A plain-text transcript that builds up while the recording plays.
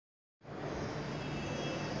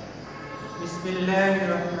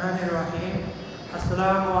बिस्मिल्लाहिर्रहमानिर्रहीम।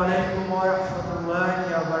 अस्सलामु अलैकुम व रहमतुल्लाहि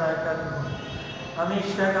व बाराकातुहू। আমি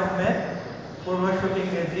ইশরাক আহমেদ, প্রভাষক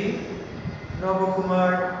ইংরেজি,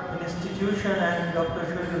 Nabakumar institution and doctor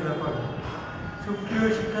Shahidullah college. সুপ্রিয়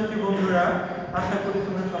শিক্ষার্থী বন্ধুরা, আশা করি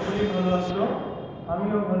তোমরা সকলেই ভালো আছো।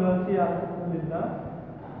 আমিও ভালো আছি আলহামদুলিল্লাহ।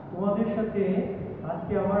 তোমাদের সাথে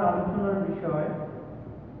আজকে আমার আলোচনার বিষয়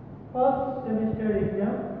first semester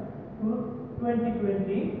exam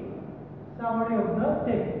 2020 summary of the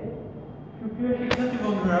text. সুপ্রিয় শিক্ষার্থী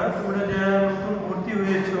বন্ধুরা, তোমরা যারা নতুন ভর্তি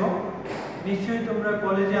হয়েছো নিশ্চয়ই তোমরা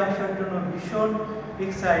কলেজে আসার জন্য ভীষণ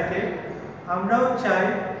এক্সাইটেড। আমরাও চাই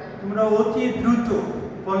তোমরা অতি দ্রুত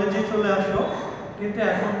কলেজে চলে আসো, কিন্তু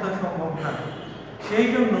এখন তা সম্ভব না। সেই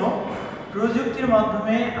জন্য প্রযুক্তির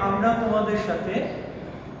মাধ্যমে আমরা তোমাদের সাথে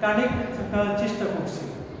কানেক্ট থাকার চেষ্টা করছি।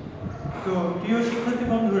 তো প্রিয় শিক্ষার্থী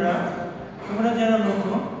বন্ধুরা, তোমরা যারা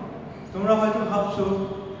নতুন, তোমরা হয়তো ভাবছো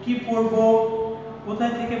কি পড়বো,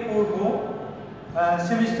 কোথায় থেকে পড়বো,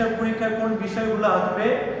 সেমিস্টার পরীক্ষায় কোন বিষয়গুলো আসবে,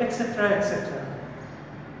 এক্সেট্রা এক্সেট্রা।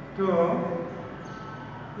 তো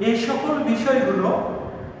এই সকল বিষয়গুলো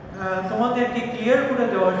তোমাদেরকে ক্লিয়ার করে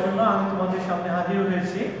দেওয়ার জন্য আমি তোমাদের সামনে হাজির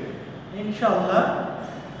হয়েছি। ইনশাআল্লাহ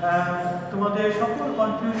তোমাদের সকল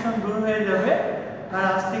কনফিউশন দূর হয়ে যাবে, আর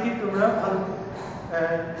আজ থেকে তোমরা ভালো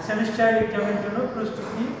সেমিস্টার এক্সামের জন্য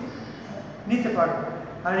প্রস্তুতি নিতে পারবে।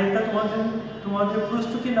 আর এটা তোমাদের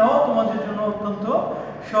প্রস্তুতি নেওয়া তোমাদের জন্য অত্যন্ত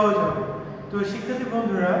সহজ হবে। তো শিক্ষার্থী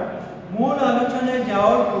বন্ধুরা, মূল আলোচনায়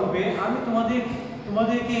যাওয়ার পূর্বে আমি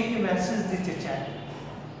তোমাদেরকে একটি মেসেজ দিতে চাই।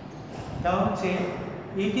 তা হচ্ছে,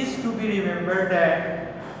 it is to be remembered that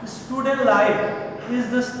student life is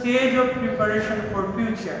the stage of preparation for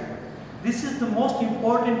future. This is the most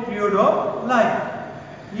important period of life.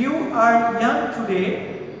 You are young today,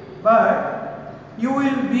 but you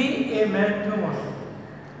will be a man tomorrow.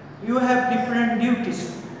 You have different duties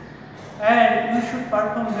and you should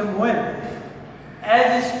perform them well. As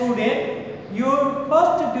a student, your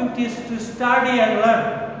first duty is to study and learn,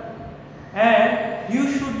 and you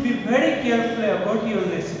should be very careful about your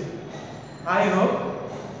lesson. I hope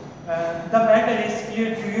the matter is clear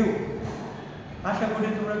to you. আশা করি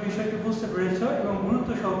তোমরা বিষয়টি বুঝতে পেরেছো এবং গুরুত্ব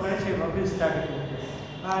সহকারে সেভাবে study করবে,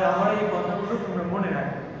 আর আমার এই কথাগুলো তোমরা মনে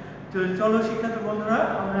রাখবে। তো চলো শিক্ষার্থী বন্ধুরা,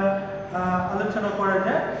 আমরা আলোচনা করা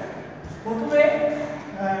যায়। প্রথমে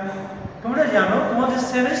তোমরা জানো তোমাদের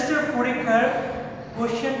সেমিস্টার পরীক্ষার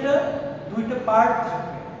কোশ্চেনটা দুইটা পার্ট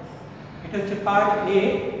থাকবে। এটা হচ্ছে পার্ট এ,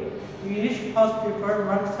 ইংলিশ ফার্স্ট পেপার,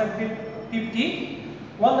 মার্কস থাকবে 50।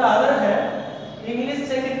 On the other hand, English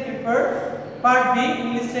second paper part B,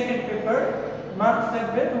 English second paper, marks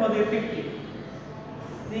থাকবে তোমাদের 50।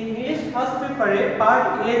 ইংলিশ ফার্স্ট পেপারে পার্ট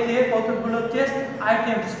এ তে কতগুলো টেস্ট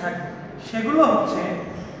আইটেমস থাকবে, সেগুলো হচ্ছে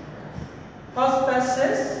first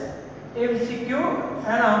passage, MCQ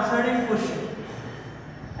and answering question.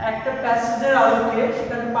 একটা প্যাসেজের আলোকে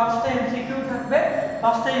সেখানে 5টা এমসিকিউ থাকবে।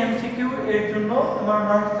 5টা এমসিকিউ এর জন্য তোমার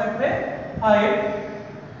মার্কস থাকবে 5,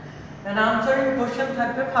 এন্ড আনসারিং কোশ্চেন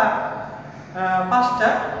থাকবে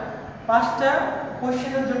 5টা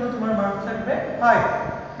কোশ্চেনের জন্য তোমার মার্কস থাকবে 5।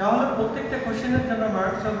 তাহলে প্রত্যেকটা কোশ্চেনের জন্য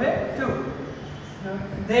মার্কস হবে 2।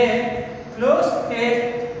 দেন ক্লোজ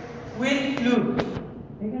টেস্ট উইথ ক্লু,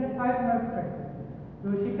 এখানে 5 মার্কস থাকবে। তো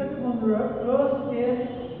শিক্ষার্থী বন্ধুরা, ক্লোজ টেস্ট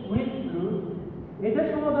উইথ ক্লু এটা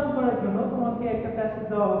সমাধান করার জন্য তোমাকে একটা প্যাসেজ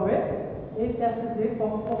দেওয়া হবে। এই প্যাসেজে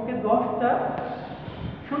কমপক্ষে 10টা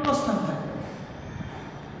শূন্যস্থান থাকবে,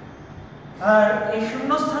 আর এই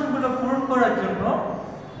শূন্যস্থানগুলো পূরণ করার জন্য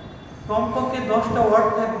কমপক্ষে 10টা ওয়ার্ড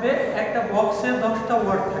থাকবে। একটা বক্সে 10টা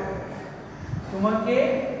ওয়ার্ড থাকবে। তোমাকে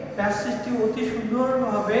প্যাসেজটি অতি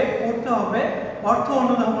সুন্দরভাবে পড়তে হবে, অর্থ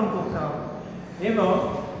অনুধাবন করতে হবে, এবং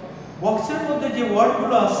বক্সের মধ্যে যে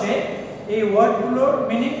ওয়ার্ডগুলো আছে এই ওয়ার্ডগুলোর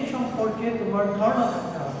মিনিং সম্পর্কে তোমার ধারণা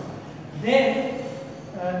থাকতে হবে। দেন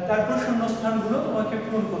তারপর শূন্যস্থানগুলো তোমাকে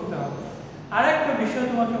পূরণ করতে হবে। আর একটা বিষয়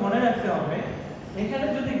তোমাকে মনে রাখতে হবে, এখানে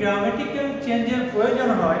যদি গ্রামেটিক্যাল চেঞ্জের প্রয়োজন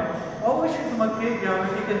হয় অবশ্যই তোমাকে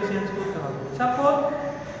গ্রামেটিক্যাল চেঞ্জ করতে হবে। সাপোজ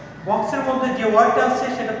বক্সের মধ্যে যে ওয়ার্ডটা আছে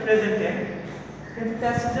সেটা প্রেজেন্ট টেন্স, কিন্তু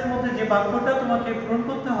প্যাসেজের মধ্যে যে বাক্যটা তোমাকে পূরণ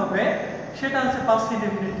করতে হবে সেটা আছে পাস্ট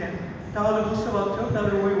ইনডেফিনিট টেন্স। তাহলে বুঝতে পারছো,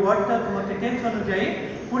 তাহলে ওই ওয়ার্ডটা তোমাকে টেন্স অনুযায়ী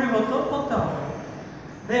পরিবর্তন করতে হবে।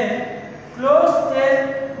 দেন ক্লোজ টেস্ট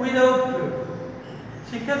উইদাউট ক্লু।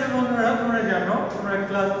 শিক্ষার্থী বন্ধুরা, তোমরা জানো তোমরা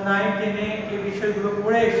ক্লাস 9, 10-এ এই বিষয়গুলো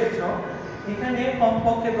পড়ে এসেছো। এখানে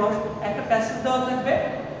কমপক্ষে একটা প্যাসেজ দেওয়া থাকবে।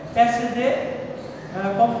 প্যাসেজে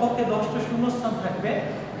কমপক্ষে 10টা শূন্যস্থান থাকবে।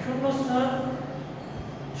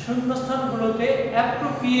 শূন্যস্থানগুলোতে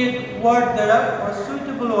অ্যাপ্রোপ্রিয়েট ওয়ার্ড দ্বারা বা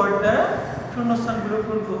সুইটেবল ওয়ার্ড দ্বারা শূন্যস্থানগুলো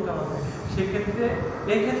পূরণ করতে হবে। সেক্ষেত্রে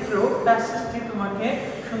এক্ষেত্রেও প্যাসেজটি তোমাকে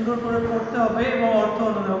সুন্দর করে পড়তে হবে এবং অর্থ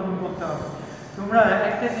অনুধাবন করতে হবে। তোমরা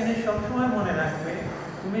একটা জিনিস সবসময় মনে রাখবে,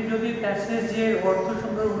 তুমি যদি প্যাসেজের অর্থ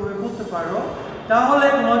সুন্দরভাবে করতে পারো তাহলে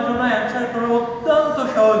তোমার জন্য অ্যান্সার করা অত্যন্ত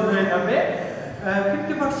সহজ হয়ে যাবে।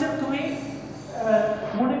 50% তুমি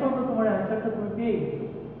মনে করো তোমার অ্যান্সারটা তুমি পেয়ে গেছো।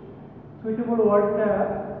 সুইটেবল ওয়ার্ডটা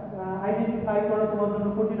আইডেন্টিফাই করা তোমার জন্য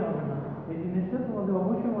কঠিন হবে না, এই জিনিসটা তোমাদের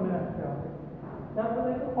অবশ্যই মনে রাখতে হবে। তারপরে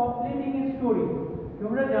দেখো কমপ্লিটিং স্টোরি।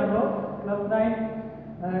 তোমরা জানো ক্লাস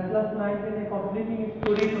 9-10 কমপ্লিটিং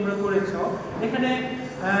স্টোরি তোমরা করেছো। এখানে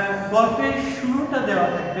গল্পের শুরুটা দেওয়া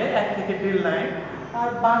থাকবে 1 থেকে 1.5 লাইন, আর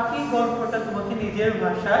বাকি গল্পটা তোমাকে নিজের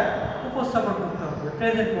ভাষায় উপস্থাপন করতে হবে,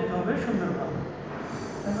 প্রেজেন্ট করতে হবে সুন্দরভাবে।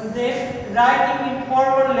 তারপরে writing in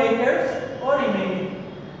formal letters or email.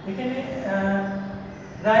 এখানে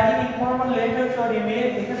writing in formal letters or email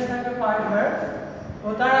এখানে থাকবে 5 ওয়ার্ড। তো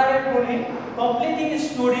তার আগে বলি কমপ্লিটিং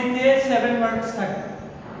স্টোরিতে 7 ওয়ার্ডস থাকবে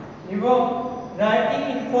এবং writing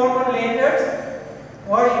in formal letters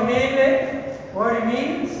or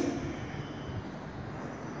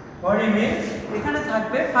emails এখানে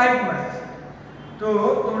থাকবে 5 ওয়ার্ডস। তো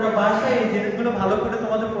তোমরা বাসায় এই জিনিসগুলো ভালো করে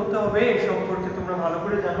তোমাদের পড়তে হবে, এই সম্পর্কে তোমরা ভালো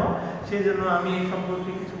করে জানো, সেই জন্য আমি এই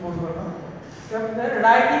সম্পর্কে কিছু বলবো না।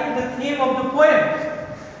 Writing the theme of the poem.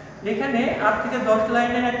 এখানে 8 থেকে 10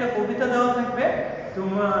 লাইনের একটা কবিতা দেওয়া থাকবে।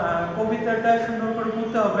 তোমার কবিতাটা সুন্দর করে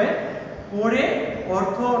পড়তে হবে, পড়ে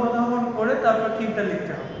অর্থ অনুধাবন করে তারপর থিমটা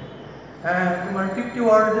লিখতে হবে। তোমার 50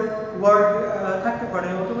 ওয়ার্ড থাকতে পারে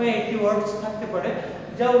অথবা 80 ওয়ার্ডস থাকতে পারে,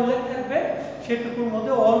 যা উল্লেখ থাকবে সেটুকুর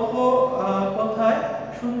মধ্যে অল্প কথায়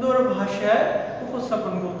সুন্দর ভাষায়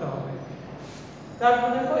উপস্থাপন করতে হবে। তারপর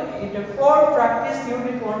দেখো এটা for practice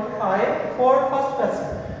unit 1-5 for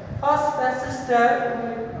first প্যাসেজটা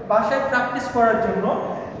ভাষায় প্র্যাকটিস করার জন্য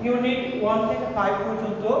ইউনিট 1 থেকে 5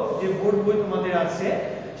 পর্যন্ত যে বোর্ড বই তোমাদের আছে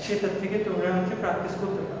সেটা থেকে তোমরা প্র্যাকটিস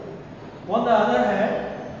করতে পারো। অন দ্য আদার হ্যান্ড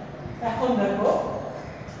এখন দেখো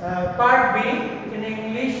পার্ট বি, এখানে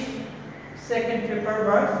ইংলিশ সেকেন্ড পেপার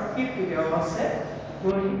ওয়ার্ক 50 দেওয়া আছে। তো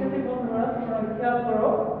শিক্ষার্থী বন্ধুরা তোমরা খেয়াল করো,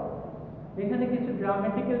 এখানে কিছু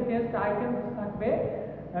গ্রামাটিক্যাল টেস্ট আইটেমস থাকবে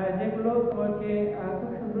যেগুলো তোমাকে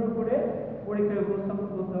খুব সুন্দর করে পরীক্ষায় উপস্থাপন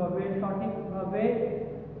করতে হবে, সঠিকভাবে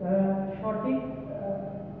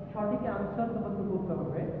সঠিক আনসার তোমাকে করতে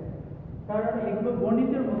হবে, কারণ এগুলো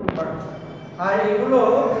গণিতের মতো পারো। আর এগুলো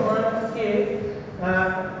তোমাদেরকে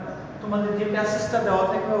তোমাদের যে প্যাসেজটা দেওয়া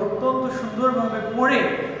থাকবে অত্যন্ত সুন্দরভাবে পড়ে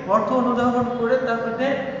অর্থ অনুধাবন করে তারপরে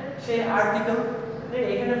সেই আর্টিকেল।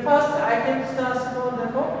 এখানে ফার্স্ট আইটেমসটা আছে তোমাদের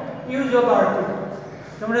দেখো ইউজ অফ আর্টিকেল।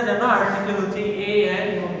 তোমরা জানো আর্টিকেল হচ্ছে এ এন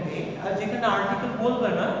এবং বি, আর যেখানে আর্টিকেল বলবে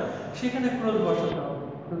না সেখানে ক্লোজ বসাতে হবে।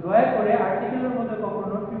 তো দয়া করে আর্টিকেলের মধ্যে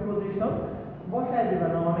কখনো প্রিপোজিশন বসায় দিবে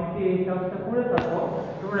না, অনেকে এই কাজটা করে থাকো,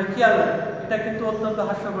 তোমরা খেয়াল রাখবে, এটা কিন্তু অত্যন্ত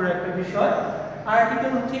হাস্যকর একটা বিষয়।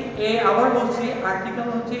 আর্টিকেল হচ্ছে এ, আবার বলছি আর্টিকেল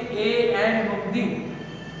হচ্ছে এ এন এবং ডি,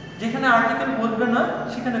 যেখানে আর্টিকেল বলবে না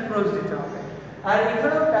সেখানে ক্লোজ দিতে হবে। আর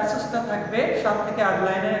এখানেও প্যাসেজটা থাকবে 7 থেকে 8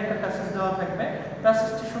 লাইনের একটা প্যাসেজ দেওয়া থাকবে,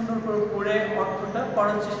 প্যাসেজটি সুন্দর করে পড়ে অর্থটা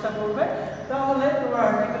পড়ার চেষ্টা করবে, তাহলে তোমার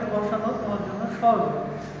আর্টিকেল বসানো তোমার জন্য সহজ হবে।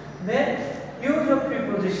 দেন ইউজ অফ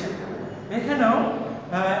প্রিপোজিশন, এখানেও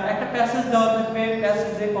একটা প্যাসেজ দেওয়া থাকবে,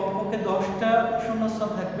 প্যাসেজে কমপক্ষে 10টা শূন্যস্থান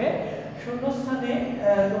থাকবে, শূন্যস্থানে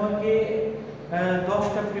তোমাকে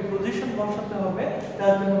 10টা প্রিপোজিশন বসাতে হবে,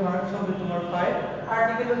 তার জন্য মার্কস হবে তোমার 5,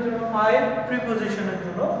 আর্টিকেলের জন্য 5, প্রিপোজিশনের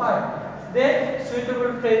জন্য 5। দেন সুইটেবল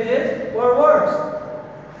ফ্রেজেস অর ওয়ার্ডস,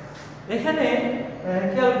 এখানে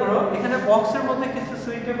খেয়াল করো, এখানে বক্সের মধ্যে কিছু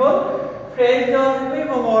সুইটেবল ফ্রেজ দেওয়া থাকবে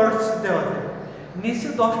এবং ওয়ার্ডস দেওয়া থাকবে, নিচে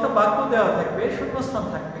 10টা বাক্য দেওয়া থাকবে, শূন্যস্থান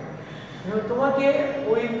থাকবে। তোমাকে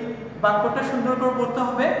ওই বাক্যটা সুন্দর করে পড়তে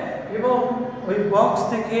হবে এবং ওই বক্স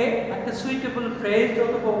থেকে একটা সুইটেবল ফ্রেজ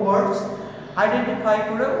অথবা ওয়ার্ডস আইডেন্টিফাই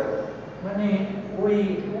করে মানে ওই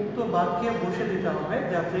উক্ত বাক্যে বসে দিতে হবে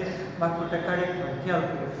যাতে বাক্যটা কারেক্ট হয়, খেয়াল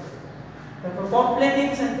করে। তারপর complaining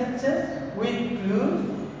sentences with clues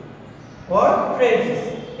or phrases,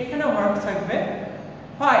 এখানে ওয়ার্ড থাকবে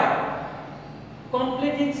 5,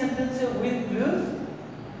 complaining sentences with clues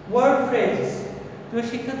word phrases. তো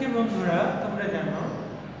শিক্ষার্থী বন্ধুরা তোমরা জানো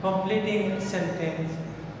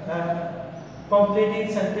কমপ্লিটিং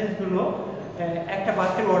সেন্টেন্সগুলো একটা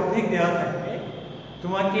বাক্যের অর্ধেক দেওয়া থাকবে,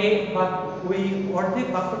 তোমাকে ওই অর্ধেক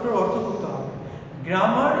বাক্যটার অর্থ করতে হবে,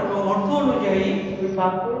 গ্রামার এবং অর্থ অনুযায়ী ওই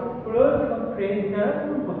বাক্যর ক্লোজ এবং ফ্রেজ দ্বারা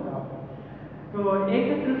পূরণ করতে হবে। তো এই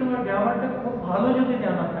ক্ষেত্রে তোমার গ্রামারটা খুব ভালো যদি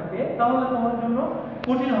জানা থাকে তাহলে তোমার জন্য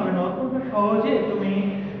কঠিন হবে না, অত্যন্ত সহজে তুমি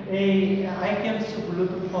এই আইটেমসগুলো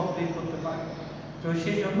তুমি কমপ্লিট করতে পারবে। তো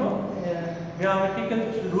সেই জন্য গ্রামাটিক্যাল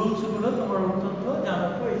রুলসগুলো তোমার অত্যন্ত জানা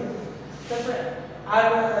প্রয়োজন। তারপরে আর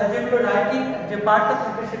যেগুলো রাইটিং যে পার্টটা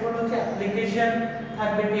থাকবে সেগুলো হচ্ছে অ্যাপ্লিকেশন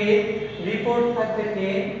থাকবে 10, রিপোর্ট থাকবে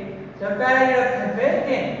 10, প্যারাগ্রাফ থাকবে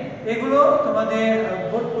 10। এগুলো তোমাদের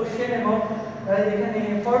বোর্ড কোশ্চেন এবং এখানে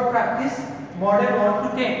ফর প্র্যাকটিস মডেল 1 to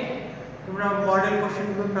 10 তোমরা মডেল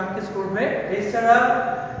কোশ্চেনগুলো প্র্যাকটিস করবে। এছাড়া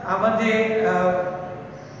আমাদের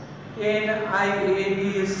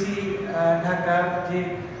NIADSC ঢাকা যে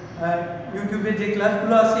ইউটিউবে যে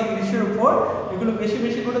ক্লাসগুলো আছে ইংলিশের উপর, এগুলো বেশি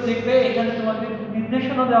বেশি করে দেখবে। এখানে তোমাদের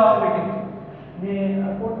নির্দেশনা দেওয়া হবে কিন্তু যে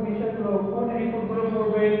কোন বিষয়গুলো, কোন রিপোর্টগুলো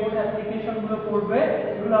পড়বে, কোন অ্যাপ্লিকেশনগুলো পড়বে,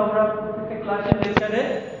 এগুলো আমরা প্রত্যেকটা ক্লাসের লেকচারে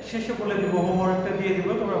শেষে বলে দিব, হোমওয়ার্কটা দিয়ে দিব,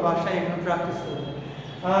 তোমরা বাসায় এগুলো প্র্যাকটিস করবে।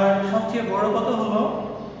 আর সবচেয়ে বড় কথা হলো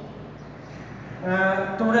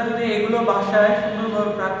তোমরা যদি এগুলো বাসায়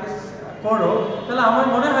সুন্দরভাবে প্র্যাকটিস করো তাহলে আমার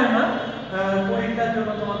মনে হয় না পরীক্ষার জন্য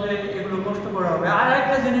তোমাদের এগুলো কষ্ট করা হবে। আর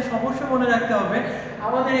একটা জিনিস অবশ্যই মনে রাখতে হবে,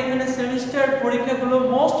 আমাদের এখানে সেমিস্টার পরীক্ষাগুলো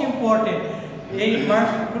মোস্ট ইম্পর্টেন্ট। এই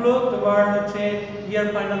মার্কসগুলো তোমার হচ্ছে ইয়ার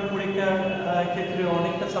ফাইনাল পরীক্ষার ক্ষেত্রে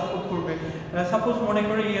অনেকটা সাপোর্ট করবে। সাপোজ মনে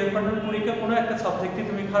করো ইয়ার ফাইনাল পরীক্ষা কোনো একটা সাবজেক্টে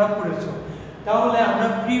তুমি খারাপ করেছো, তাহলে আমরা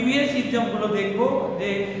প্রিভিয়াস এক্সামগুলো দেখবো যে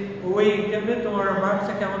ওই এক্সামে তোমার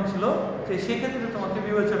মার্কসটা কেমন ছিল, তো সেক্ষেত্রে তোমাকে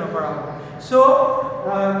বিবেচনা করা হবে। সো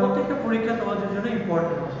প্রত্যেকটা পরীক্ষা তোমাদের জন্য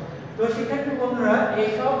ইম্পর্টেন্ট। তো শিক্ষার্থী বন্ধুরা, এই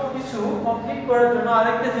সব কিছু কমপ্লিট করার জন্য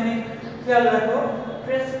আরেকটা জিনিস খেয়াল রাখো,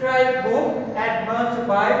 prescribe book advance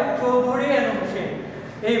by Chowdhury and Hossain,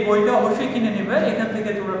 এই বইটা অবশ্যই কিনে নেবে। এখান থেকে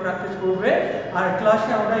তোমরা প্র্যাকটিস করবে আর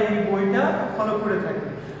ক্লাসে আমরা এই বইটা ফলো করে থাকি।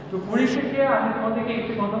 তো পরিশেষে আমি তোমাদেরকে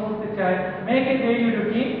একটু কথা বলতে চাই, make a daily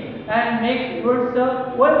routine and make yourself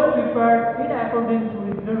well prepared in accordance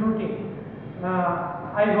with the routine.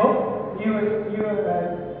 I hope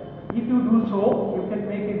if you do so, you can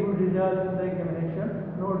make a good result in the examination,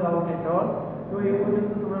 no doubt at all. তো এই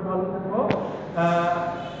পর্যন্ত তোমরা ভালো থাকো,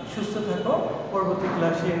 সুস্থ থাকো। পরবর্তী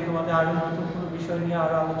ক্লাসে তোমাদের আরো নতুন কোনো বিষয় নিয়ে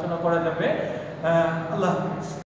আরো আলোচনা করা যাবে। আল্লাহ হাফেজ।